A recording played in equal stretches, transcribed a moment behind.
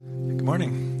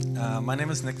morning. My name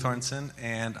is Nick Thornson,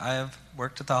 and I have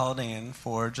worked at the Holiday Inn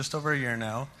for just over a year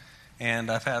now, and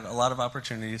I've had a lot of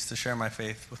opportunities to share my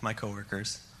faith with my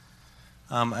coworkers.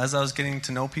 As I was getting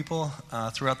to know people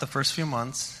throughout the first few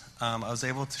months, I was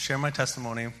able to share my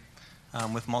testimony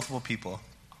with multiple people.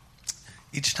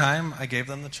 Each time, I gave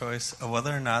them the choice of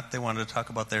whether or not they wanted to talk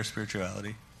about their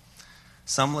spirituality.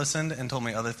 Some listened and told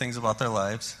me other things about their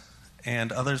lives,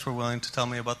 and others were willing to tell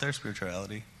me about their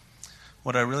spirituality.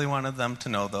 What I really wanted them to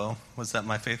know, though, was that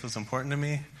my faith was important to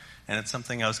me, and it's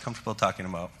something I was comfortable talking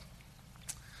about.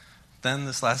 Then,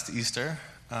 this last Easter,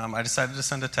 I decided to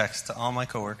send a text to all my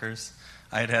coworkers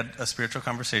I had had a spiritual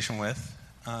conversation with,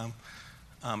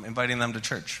 inviting them to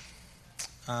church.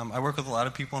 I work with a lot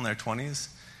of people in their 20s,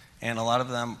 and a lot of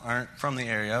them aren't from the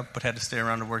area, but had to stay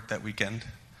around to work that weekend.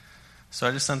 So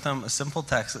I just sent them a simple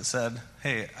text that said,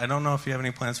 "Hey, I don't know if you have any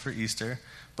plans for Easter,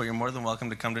 but you're more than welcome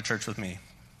to come to church with me,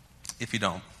 if you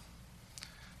don't."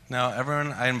 Now,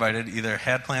 everyone I invited either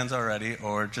had plans already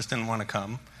or just didn't want to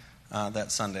come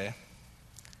that Sunday.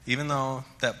 Even though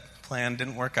that plan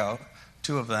didn't work out,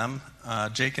 two of them,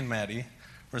 Jake and Maddie,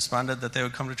 responded that they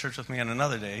would come to church with me on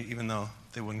another day, even though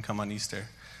they wouldn't come on Easter,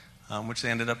 which they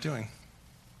ended up doing.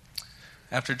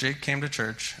 After Jake came to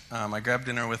church, I grabbed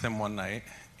dinner with him one night,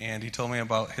 and he told me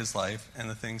about his life and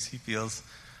the things he feels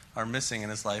are missing in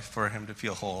his life for him to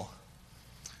feel whole.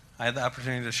 I had the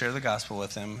opportunity to share the gospel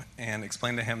with him and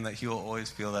explain to him that he will always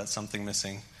feel that something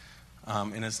missing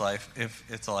in his life if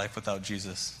it's a life without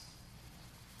Jesus.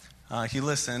 He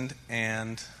listened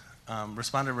and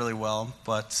responded really well,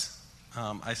 but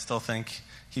I still think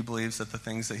he believes that the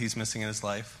things that he's missing in his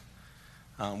life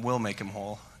will make him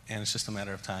whole, and it's just a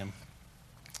matter of time.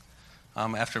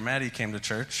 After Maddie came to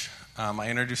church, I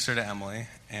introduced her to Emily,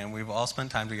 and we've all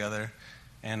spent time together,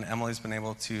 and Emily's been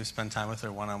able to spend time with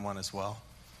her one-on-one as well.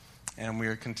 And we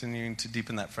are continuing to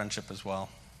deepen that friendship as well.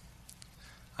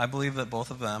 I believe that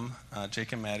both of them,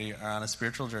 Jake and Maddie, are on a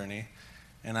spiritual journey,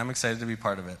 and I'm excited to be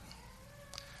part of it.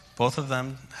 Both of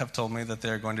them have told me that they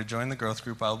are going to join the growth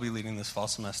group I'll be leading this fall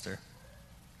semester.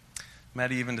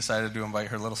 Maddie even decided to invite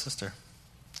her little sister.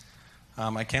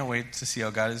 I can't wait to see how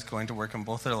God is going to work in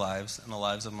both their lives and the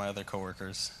lives of my other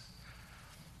coworkers.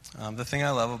 The thing I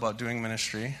love about doing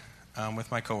ministry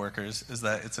with my coworkers is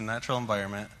that it's a natural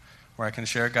environment where I can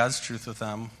share God's truth with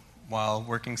them while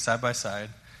working side by side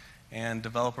and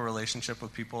develop a relationship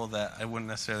with people that I wouldn't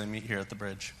necessarily meet here at the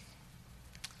Bridge.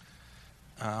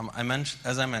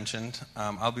 As I mentioned,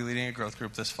 I'll be leading a growth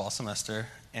group this fall semester,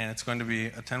 and it's going to be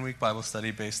a 10-week Bible study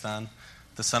based on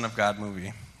the Son of God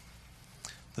movie.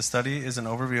 The study is an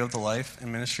overview of the life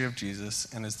and ministry of Jesus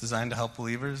and is designed to help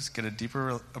believers get a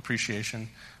deeper appreciation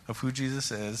of who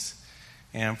Jesus is,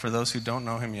 and for those who don't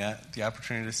know him yet, the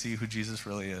opportunity to see who Jesus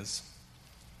really is.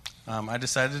 I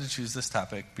decided to choose this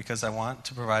topic because I want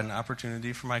to provide an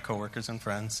opportunity for my coworkers and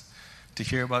friends to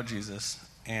hear about Jesus,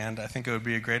 and I think it would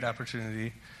be a great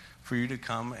opportunity for you to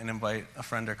come and invite a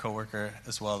friend or coworker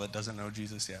as well that doesn't know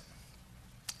Jesus yet.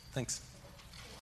 Thanks.